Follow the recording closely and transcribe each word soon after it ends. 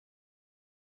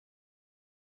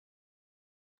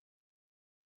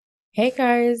Hey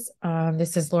guys,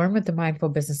 this is Lauren with the Mindful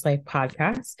Business Life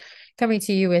podcast, coming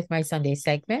to you with my Sunday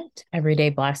segment, Everyday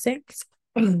Blessings.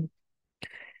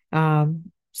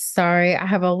 Sorry, I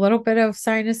have a little bit of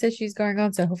sinus issues going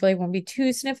on, so hopefully it won't be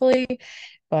too sniffly,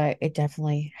 but it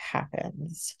definitely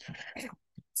happens.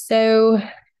 So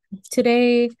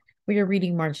today we are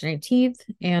reading March 19th,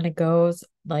 and it goes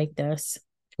like this.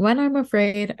 When I'm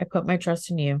afraid, I put my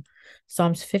trust in you.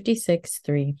 Psalms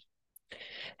 56:3.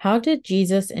 How did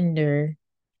Jesus endure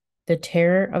the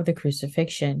terror of the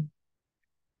crucifixion?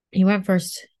 He went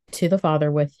first to the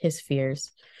Father with his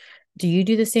fears. Do you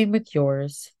do the same with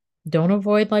yours? Don't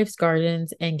avoid life's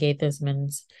gardens and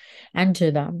Gethsemans.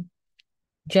 Enter them.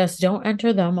 Just don't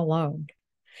enter them alone.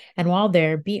 And while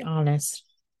there, be honest.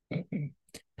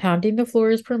 Pounding the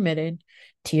floor is permitted,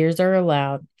 tears are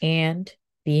allowed, and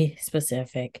be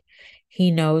specific.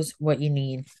 He knows what you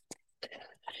need.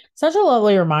 Such a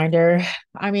lovely reminder.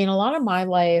 I mean, a lot of my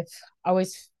life,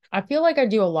 I feel like I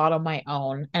do a lot on my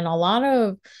own, and a lot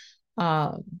of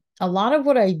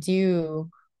what I do,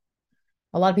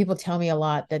 a lot of people tell me a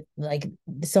lot that like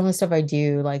some of the stuff I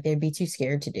do, like they'd be too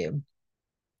scared to do,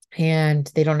 and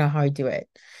they don't know how I do it.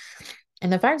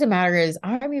 And the fact of the matter is,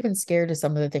 I'm even scared of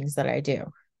some of the things that I do.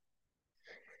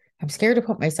 I'm scared to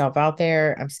put myself out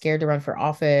there. I'm scared to run for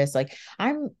office. Like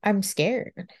I'm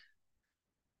scared.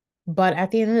 But at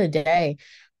the end of the day,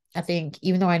 I think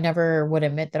even though I never would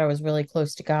admit that I was really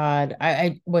close to God,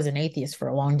 I was an atheist for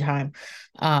a long time.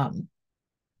 Um,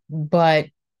 but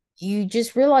you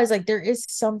just realize like there is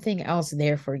something else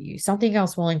there for you, something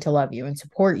else willing to love you and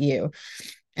support you.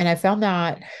 And I found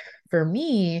that for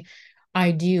me,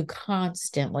 I do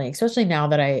constantly, especially now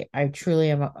that I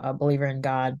truly am a believer in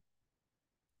God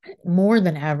more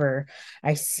than ever.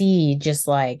 I see just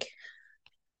like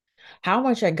how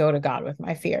much I go to God with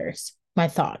my fears, my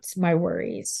thoughts, my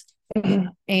worries.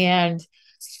 And I'm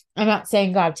not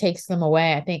saying God takes them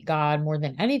away. I think God, more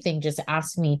than anything, just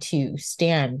asks me to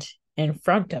stand in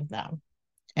front of them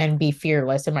and be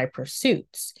fearless in my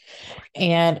pursuits.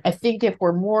 And I think if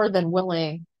we're more than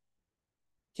willing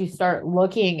to start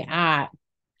looking at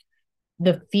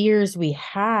the fears we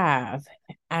have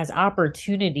as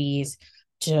opportunities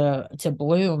to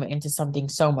bloom into something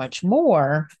so much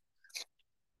more,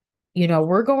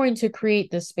 we're going to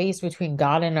create this space between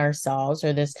God and ourselves,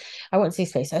 or this, I wouldn't say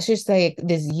space, that's just like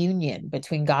this union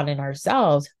between God and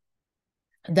ourselves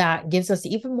that gives us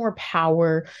even more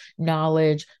power,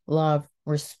 knowledge, love,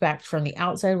 respect from the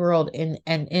outside world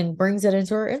and brings it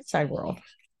into our inside world.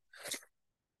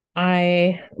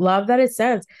 I love that it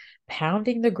says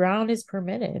pounding the ground is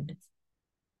permitted.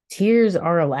 Tears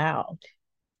are allowed.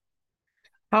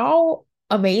 How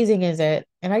amazing is it?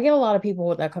 And I get a lot of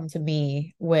people that come to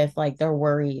me with like their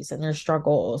worries and their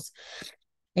struggles.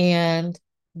 And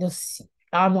this,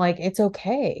 I'm like, it's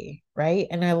okay, right?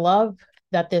 And I love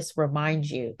that this reminds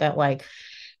you that like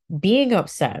being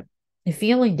upset,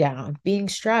 feeling down, being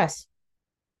stressed,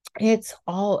 it's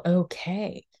all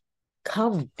okay.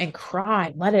 Come and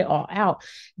cry, let it all out.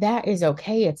 That is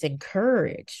okay. It's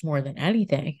encouraged more than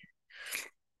anything.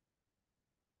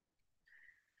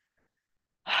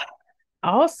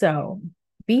 Also,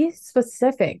 be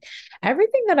specific.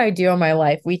 Everything that I do in my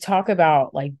life, we talk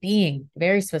about like being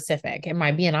very specific. In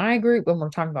my BNI group, when we're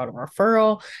talking about a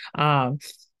referral,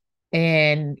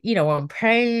 and when I'm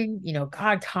praying,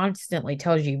 God constantly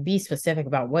tells you be specific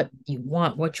about what you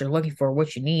want, what you're looking for,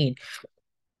 what you need.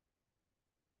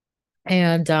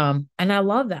 And I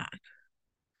love that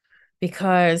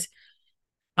because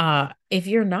if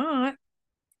you're not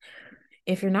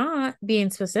being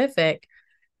specific,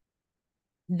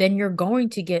 then you're going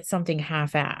to get something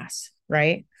half-ass,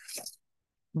 right?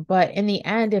 But in the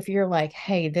end, if you're like,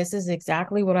 hey, this is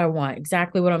exactly what I want,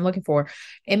 exactly what I'm looking for,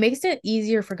 it makes it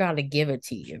easier for God to give it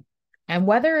to you. And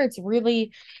whether it's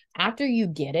really after you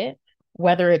get it,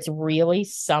 whether it's really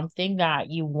something that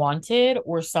you wanted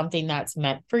or something that's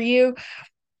meant for you,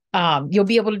 you'll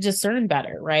be able to discern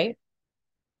better, right?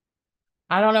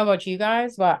 I don't know about you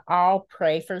guys, but I'll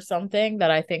pray for something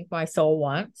that I think my soul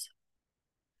wants,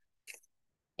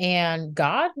 and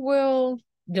God will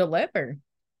deliver.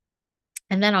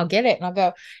 And then I'll get it and I'll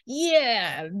go,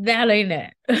 yeah, that ain't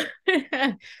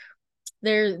it.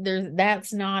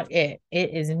 That's not it.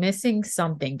 It is missing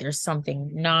something. There's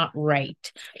something not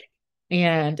right.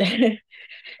 And and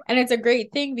it's a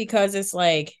great thing because it's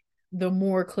like the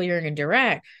more clear and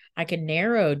direct, I can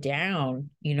narrow down,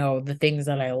 the things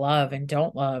that I love and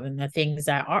don't love and the things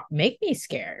that make me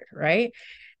scared, right?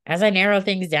 As I narrow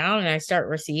things down and I start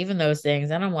receiving those things,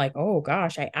 then I'm like, oh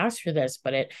gosh, I asked for this,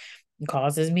 but it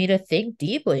causes me to think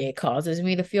deeply. It causes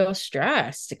me to feel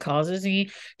stressed. It causes me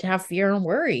to have fear and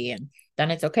worry. And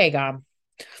then it's okay, God.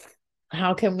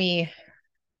 How can we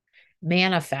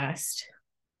manifest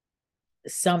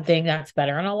something that's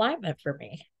better in alignment for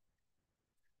me?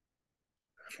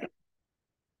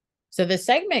 So this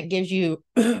segment gives you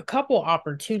a couple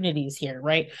opportunities here,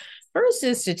 right? First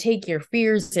is to take your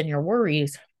fears and your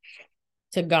worries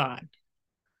to God,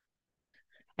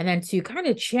 and then to kind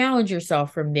of challenge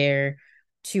yourself from there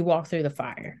to walk through the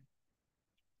fire.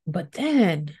 But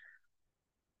then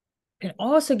it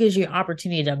also gives you an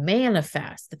opportunity to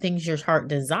manifest the things your heart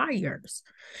desires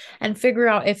and figure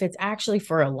out if it's actually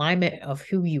for alignment of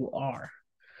who you are.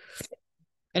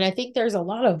 And I think there's a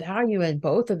lot of value in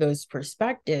both of those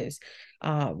perspectives.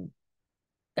 Um,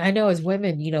 I know as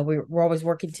women, we're always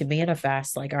working to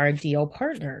manifest like our ideal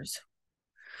partners.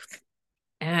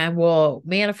 And we'll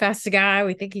manifest a guy,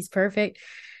 we think he's perfect.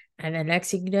 And the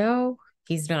next thing you know,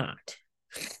 he's not.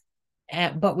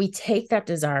 But we take that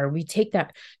desire, we take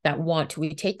that want,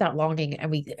 we take that longing, and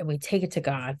we take it to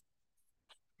God.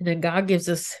 And then God gives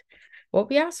us what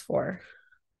we ask for.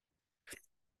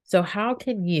 So how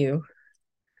can you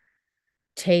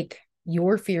take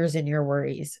your fears and your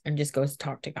worries and just go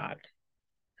talk to God?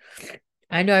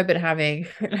 I know I've been having,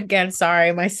 again,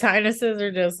 sorry, my sinuses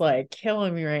are just like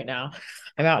killing me right now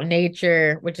about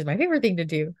nature, which is my favorite thing to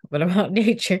do, but about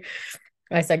nature.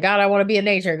 I said, God, I want to be in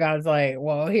nature. God's like,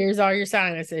 well, here's all your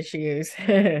sinus issues.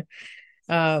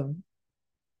 um,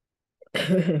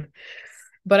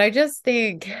 but I just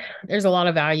think there's a lot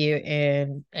of value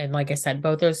in like I said,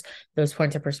 both those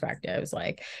points of perspectives,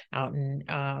 like out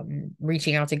and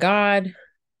reaching out to God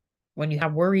when you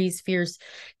have worries, fears,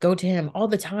 go to him all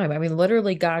the time. I mean,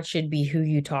 literally, God should be who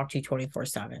you talk to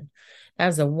 24/7.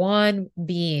 As a one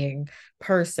being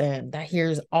person that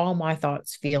hears all my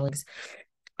thoughts, feelings.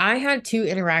 I had two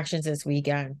interactions this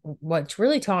weekend, which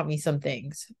really taught me some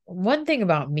things. One thing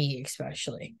about me,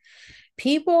 especially,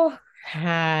 people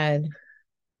had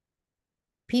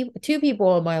two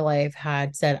people in my life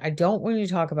had said, I don't want you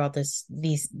to talk about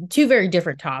these two very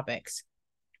different topics.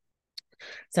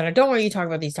 Said, I don't want you to talk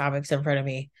about these topics in front of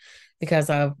me because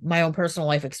of my own personal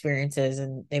life experiences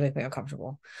and they make me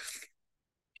uncomfortable.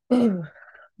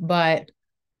 but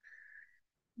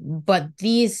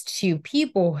these two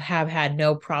people have had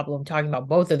no problem talking about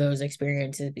both of those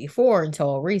experiences before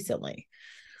until recently.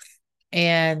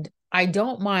 And I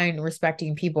don't mind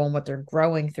respecting people and what they're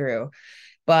growing through.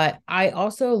 But I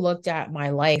also looked at my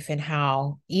life and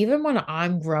how even when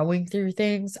I'm growing through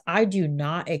things, I do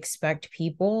not expect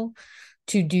people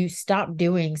to stop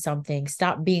doing something,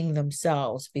 stop being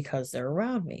themselves because they're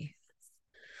around me.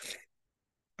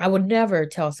 I would never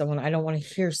tell someone I don't want to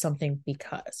hear something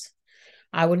because.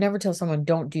 I would never tell someone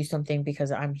don't do something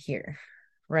because I'm here.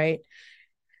 Right.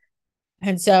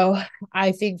 And so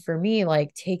I think for me,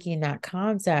 like taking that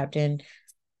concept and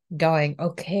going,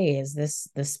 okay, is this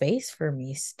the space for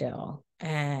me still?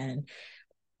 And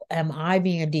am I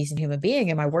being a decent human being?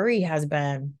 And my worry has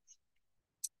been,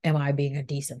 am I being a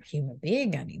decent human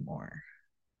being anymore?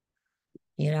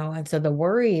 And so the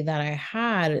worry that I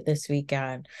had this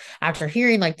weekend after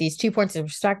hearing like these two points of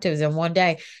perspectives in one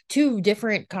day, two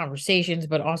different conversations,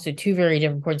 but also two very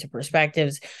different points of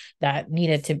perspectives that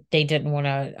they didn't want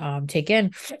to take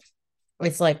in.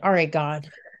 It's like, all right, God,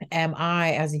 am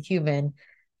I as a human,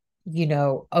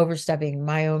 overstepping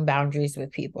my own boundaries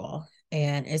with people?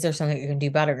 And is there something you can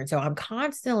do better? And so I'm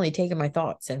constantly taking my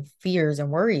thoughts and fears and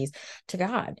worries to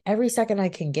God every second I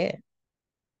can get.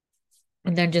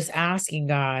 And then just asking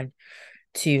God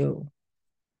to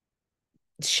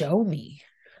show me,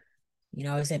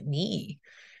 is it me?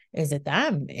 Is it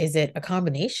them? Is it a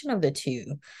combination of the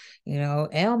two?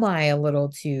 Am I a little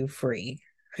too free?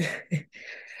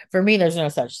 For me, there's no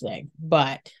such thing,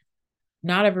 but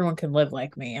not everyone can live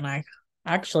like me. And I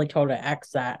actually told an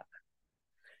ex that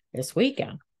this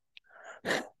weekend.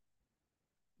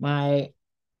 My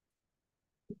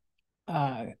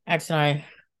ex and I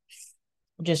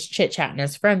just chit chatting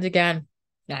as friends again.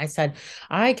 And I said,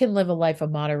 I can live a life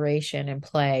of moderation and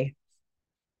play,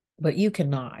 but you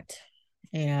cannot.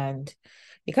 And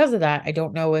because of that, I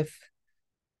don't know if,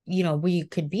 we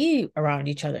could be around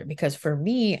each other because for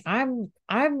me,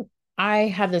 I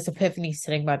had this epiphany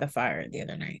sitting by the fire the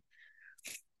other night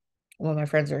when my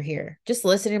friends were here, just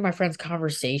listening to my friends'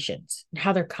 conversations and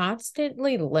how they're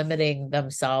constantly limiting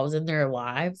themselves in their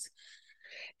lives.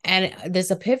 And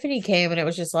this epiphany came and it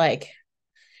was just like,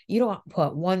 you don't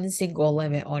put one single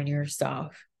limit on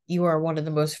yourself. You are one of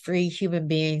the most free human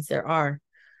beings there are.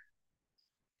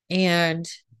 And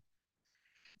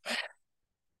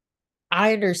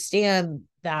I understand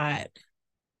that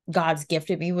God's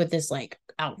gifted me with this like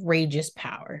outrageous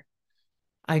power.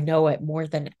 I know it more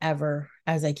than ever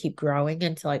as I keep growing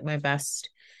into like my best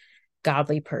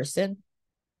godly person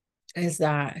is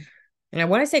that, and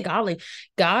when I say godly,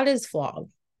 God is flawed.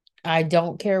 I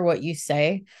don't care what you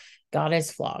say. God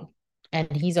is flawed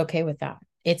and he's okay with that.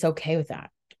 It's okay with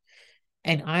that.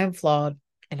 And I'm flawed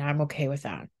and I'm okay with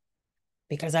that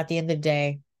because at the end of the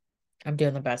day, I'm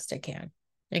doing the best I can.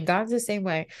 And God's the same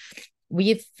way.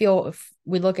 We feel if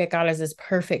we look at God as this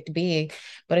perfect being,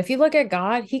 but if you look at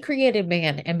God, he created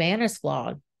man and man is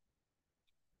flawed.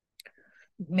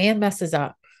 Man messes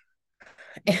up.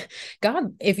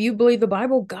 God, if you believe the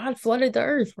Bible, God flooded the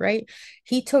earth, right?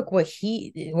 He took what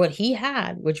he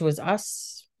had, which was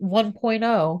us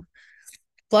 1.0,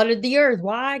 flooded the earth.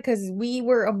 Why? Because we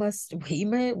were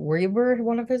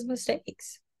one of his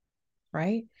mistakes,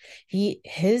 right?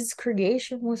 His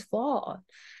creation was flawed.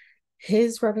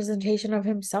 His representation of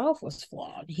himself was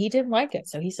flawed. He didn't like it,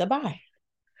 so he said bye.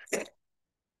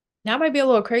 That might be a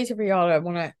little crazy for y'all to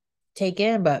want to take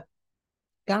in, but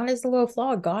God is a little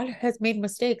flawed. God has made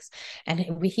mistakes and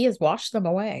he has washed them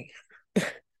away.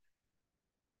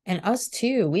 And us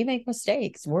too, we make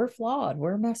mistakes. We're flawed.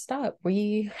 We're messed up.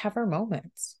 We have our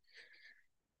moments.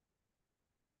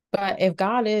 But if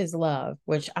God is love,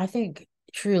 which I think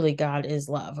truly God is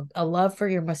love, a love for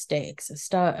your mistakes,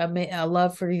 a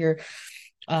love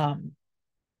um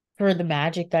for the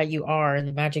magic that you are and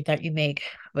the magic that you make.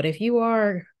 But if you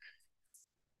are,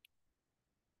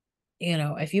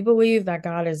 if you believe that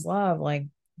God is love, like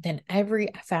then every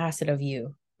facet of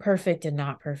you, perfect and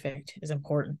not perfect, is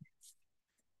important.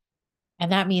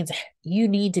 And that means you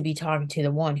need to be talking to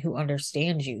the one who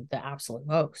understands you the absolute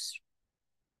most,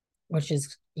 which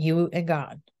is you and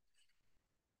God.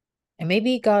 And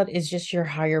maybe God is just your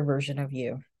higher version of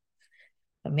you.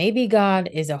 But maybe God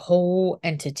is a whole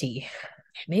entity.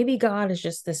 Maybe God is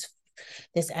just this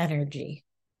energy.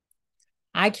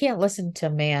 I can't listen to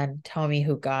man tell me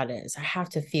who God is. I have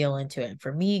to feel into it.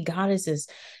 For me, God is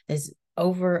this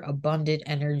overabundant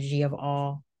energy of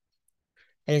all.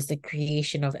 It is the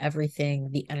creation of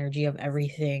everything, the energy of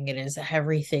everything. It is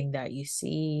everything that you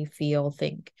see, feel,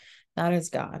 think. That is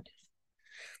God.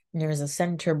 And there's a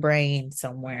center brain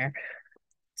somewhere,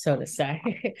 so to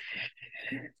say,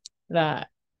 that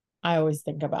I always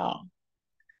think about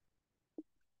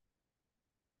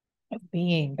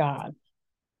being God.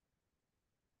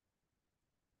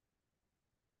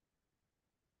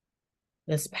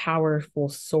 This powerful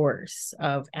source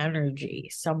of energy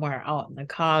somewhere out in the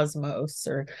cosmos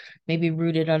or maybe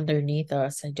rooted underneath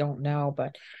us. I don't know,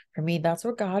 but for me that's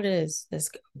what God is,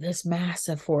 this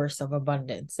massive force of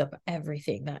abundance of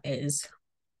everything that is.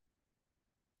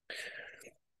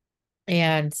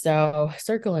 And so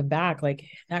circling back, like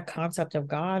that concept of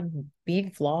God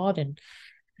being flawed, and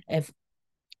if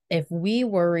we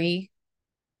worry,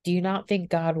 do you not think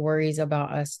God worries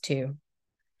about us too?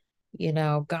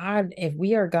 God, if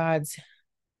we are God's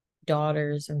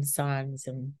daughters and sons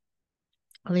and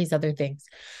all these other things.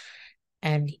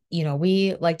 And,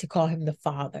 we like to call him the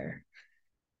father.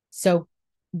 So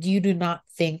you do not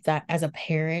think that as a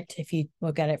parent, if you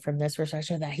look at it from this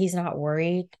perspective, that he's not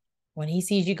worried when he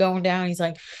sees you going down? He's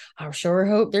like, I sure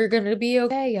hope they're going to be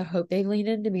okay. I hope they lean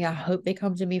into me. I hope they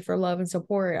come to me for love and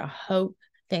support. I hope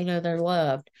they know they're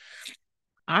loved.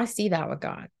 I see that with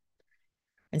God.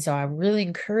 And so I really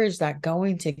encourage that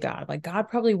going to God. Like God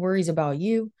probably worries about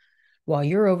you while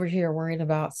you're over here worrying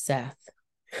about Seth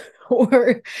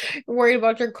or worried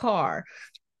about your car.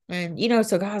 And,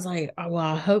 so God's like, oh, well,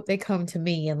 I hope they come to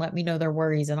me and let me know their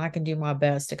worries and I can do my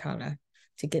best to kind of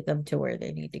to get them to where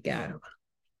they need to go.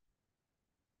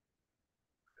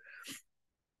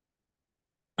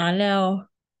 I know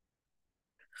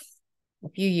a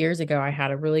few years ago, I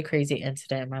had a really crazy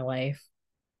incident in my life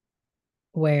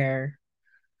where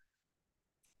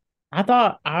I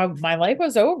thought my life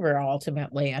was over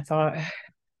ultimately. I thought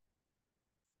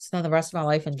spend the rest of my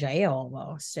life in jail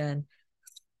almost. And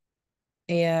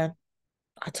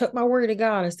I took my word to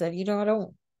God. I said, I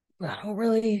don't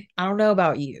know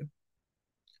about you,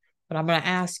 but I'm going to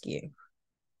ask you,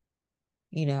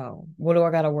 what do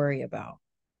I got to worry about?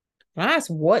 And I asked,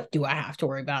 what do I have to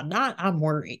worry about? Not, I'm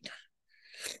worried.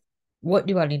 What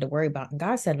do I need to worry about? And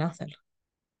God said, nothing,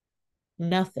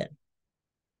 nothing.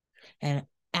 And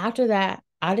after that,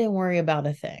 I didn't worry about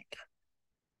a thing.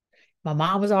 My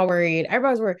mom was all worried.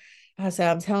 Everybody's worried. I said,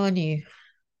 I'm telling you,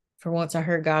 for once I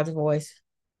heard God's voice.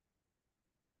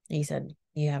 He said,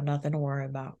 you have nothing to worry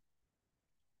about.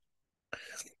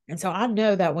 And so I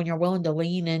know that when you're willing to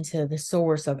lean into the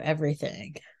source of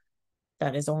everything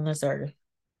that is on this earth,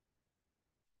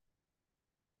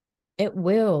 it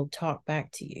will talk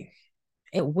back to you.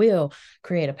 It will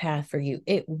create a path for you.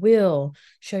 It will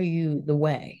show you the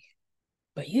way.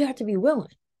 But you have to be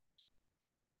willing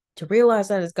to realize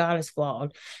that as God is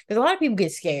flawed. Because a lot of people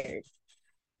get scared.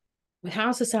 With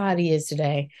how society is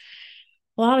today,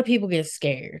 a lot of people get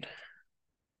scared,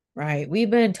 right? We've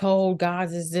been told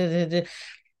God is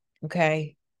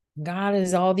okay. God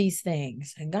is all these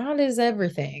things, and God is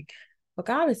everything. But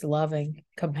God is loving,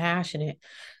 compassionate,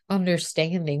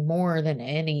 understanding more than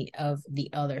any of the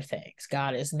other things.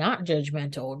 God is not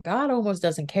judgmental. God almost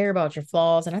doesn't care about your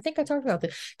flaws. And I think I talked about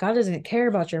this. God doesn't care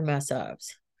about your mess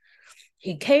ups.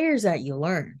 He cares that you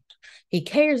learn. He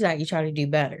cares that you try to do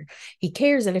better. He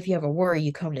cares that if you have a worry,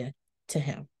 you come to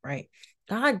him, right?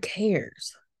 God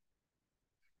cares.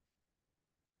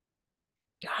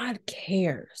 God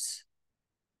cares.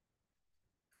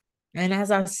 And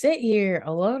as I sit here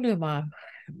alone in my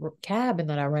cabin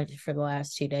that I rented for the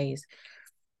last 2 days,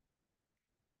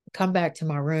 come back to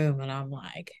my room and I'm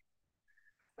like,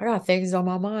 I got things on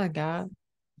my mind, God.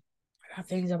 I got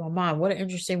things on my mind. What an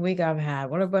interesting week I've had.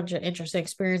 What a bunch of interesting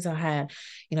experience I had.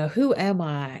 Who am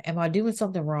I? Am I doing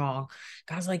something wrong?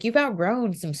 God's like, you've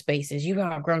outgrown some spaces. You've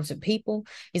outgrown some people.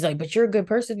 He's like, but you're a good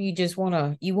person. You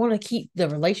want to keep the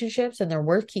relationships and they're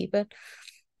worth keeping.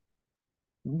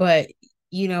 But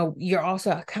you're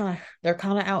also they're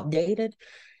kind of outdated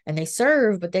and they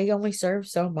serve, but they only serve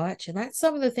so much. And that's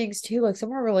some of the things too. Like some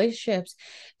of our relationships,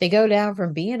 they go down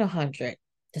from being 100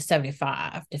 to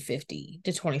 75 to 50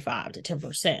 to 25 to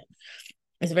 10%.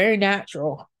 It's very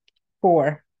natural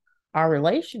for our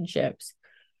relationships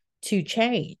to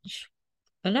change.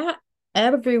 And not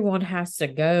everyone has to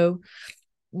go.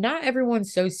 Not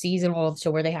everyone's so seasonal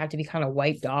to where they have to be kind of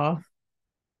wiped off.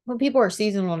 When people are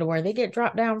seasonal to where they get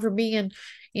dropped down from being,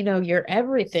 your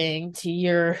everything to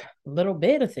your little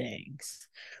bit of things.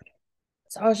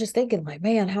 So I was just thinking, like,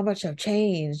 man, how much I've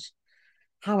changed,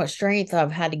 how much strength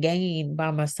I've had to gain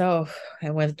by myself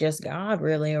and with just God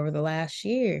really over the last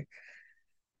year.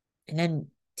 And then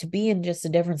to be in just a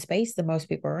different space than most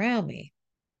people around me.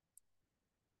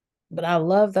 But I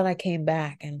love that I came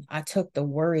back and I took the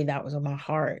worry that was on my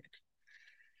heart.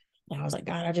 And I was like,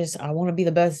 God, I want to be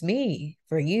the best me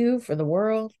for you, for the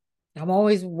world. I'm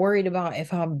always worried about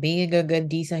if I'm being a good,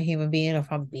 decent human being, if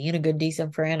I'm being a good,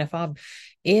 decent friend,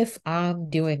 if I'm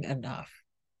doing enough.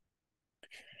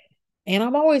 And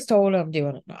I'm always told I'm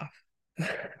doing enough.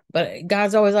 But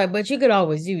God's always like, but you could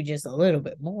always do just a little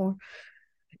bit more.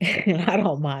 And I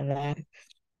don't mind that.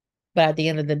 But at the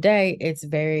end of the day, it's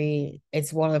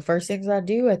one of the first things I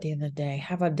do at the end of the day.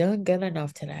 Have I done good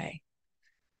enough today?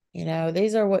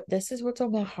 This is what's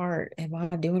on my heart. Am I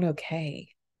doing okay?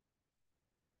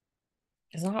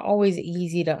 It's not always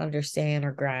easy to understand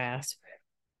or grasp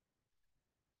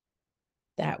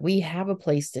that we have a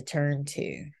place to turn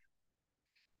to.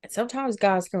 And sometimes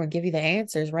God's going to give you the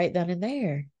answers right then and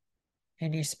there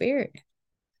in your spirit.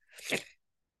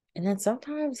 And then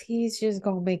sometimes He's just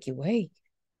going to make you wait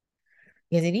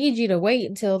because He needs you to wait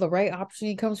until the right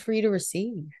opportunity comes for you to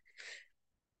receive.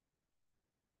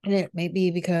 And it may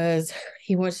be because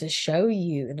He wants to show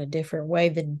you in a different way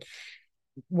than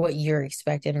what you're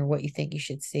expecting or what you think you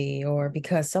should see, or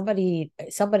because somebody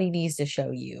needs to show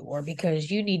you, or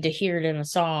because you need to hear it in a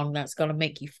song that's going to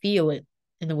make you feel it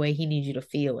in the way He needs you to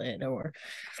feel it. Or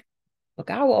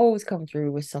look, I will always come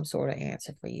through with some sort of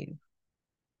answer for you.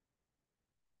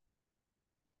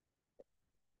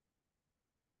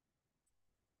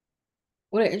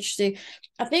 What an interesting.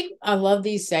 I think I love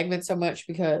these segments so much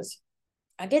because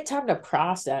I get time to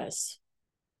process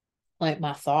like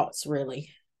my thoughts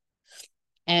really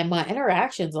and my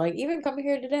interactions, like even coming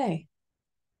here today.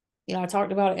 I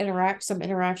talked about some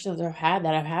interactions I've had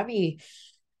me,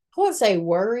 I wouldn't say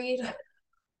worried,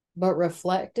 but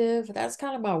reflective. That's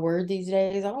kind of my word these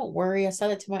days. I don't worry. I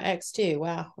said it to my ex too.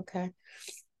 Wow. Okay.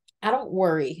 I don't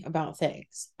worry about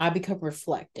things. I become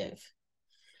reflective.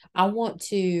 I want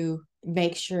to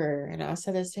make sure, and I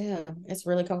said this to him, it's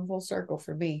really come full circle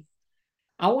for me.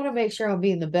 I want to make sure I'm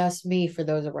being the best me for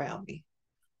those around me.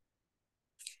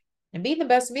 And being the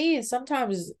best me is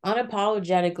sometimes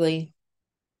unapologetically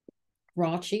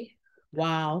raunchy,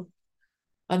 wild,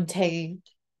 untamed.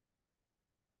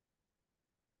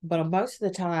 But most of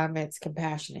the time, it's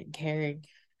compassionate and caring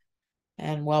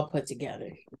and well put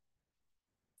together.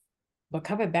 But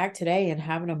coming back today and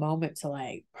having a moment to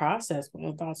like process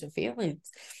my thoughts and feelings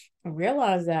and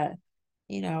realize that,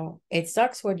 it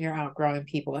sucks when you're outgrowing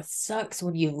people. It sucks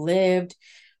when you've lived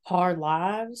hard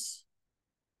lives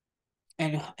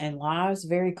and lives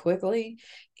very quickly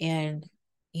and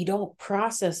you don't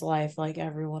process life like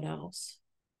everyone else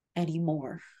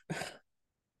anymore.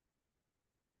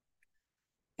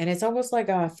 And it's almost like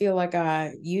I feel like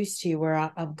I used to, where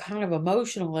I'm kind of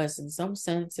emotionless in some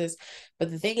senses. But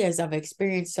the thing is, I've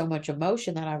experienced so much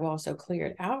emotion that I've also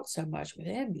cleared out so much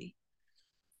within me.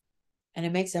 And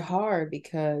it makes it hard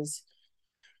because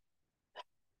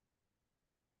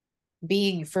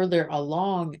being further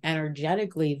along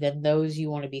energetically than those you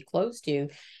want to be close to,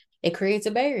 it creates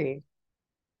a barrier.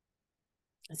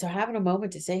 So having a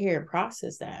moment to sit here and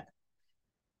process that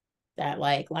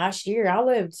like last year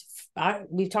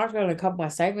we've talked about it in a couple of my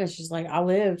segments, just like I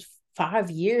lived 5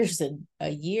 years and a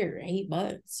year, 8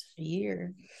 months, a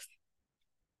year.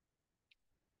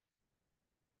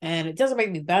 And it doesn't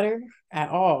make me better at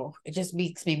all. It just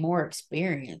makes me more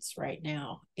experienced right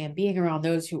now. And being around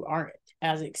those who aren't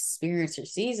as experienced or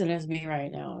seasoned as me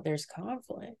right now, there's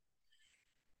conflict.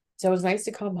 So it was nice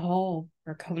to come home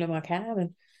or come to my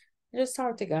cabin and just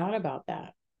talk to God about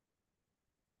that.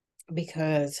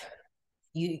 Because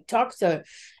you talk to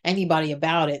anybody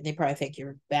about it, they probably think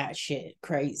you're batshit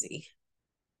crazy.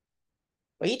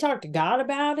 But you talk to God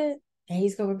about it, and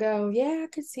He's going to go, yeah, I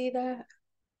could see that.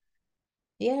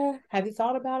 Yeah, have you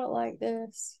thought about it like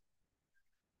this?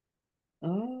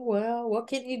 Oh, well, what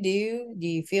can you do? Do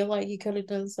you feel like you could have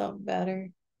done something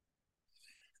better?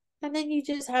 And then you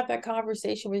just have that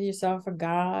conversation with yourself and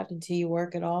God until you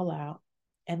work it all out.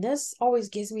 And this always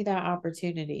gives me that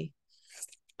opportunity.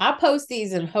 I post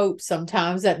these in hopes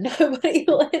sometimes that nobody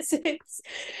listens,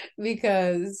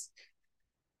 because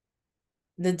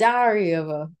the diary of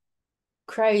a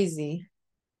crazy,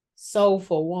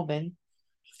 soulful woman,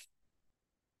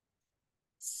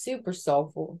 super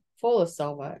soulful, full of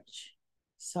so much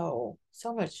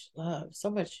love,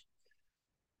 so much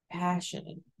passion,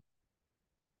 and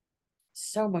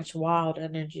so much wild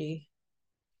energy.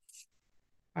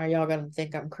 Are y'all gonna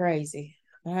think I'm crazy?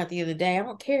 But at the end of the day, I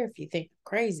don't care if you think I'm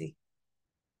crazy.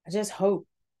 I just hope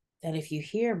that if you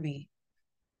hear me,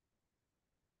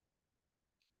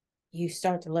 you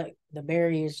start to let the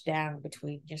barriers down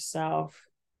between yourself,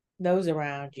 those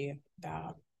around you,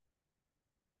 God.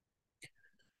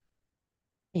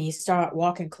 And you start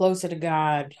walking closer to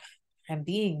God and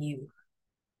being you,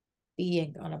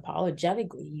 being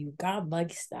unapologetically you. God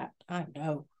likes that. I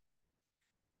know.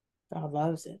 God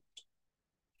loves it.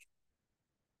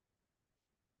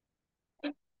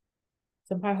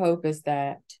 So my hope is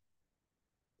that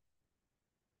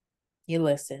you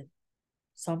listen.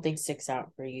 Something sticks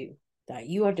out for you, that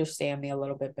you understand me a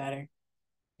little bit better.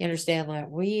 You understand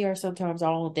that we are sometimes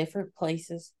all in different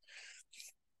places,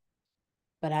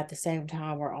 but at the same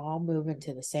time, we're all moving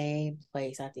to the same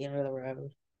place at the end of the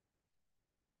road.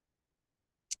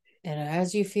 And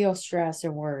as you feel stressed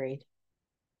and worried,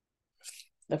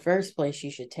 the first place you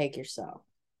should take yourself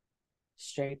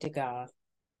straight to God.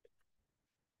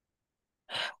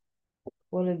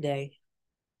 What a day.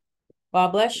 Well,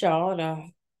 bless y'all. And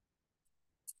I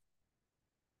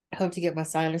hope to get my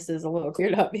sinuses a little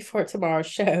cleared up before tomorrow's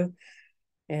show.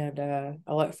 And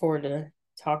I look forward to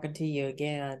talking to you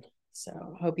again.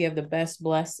 So hope you have the best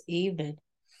blessed evening.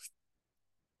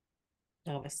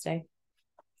 Namaste.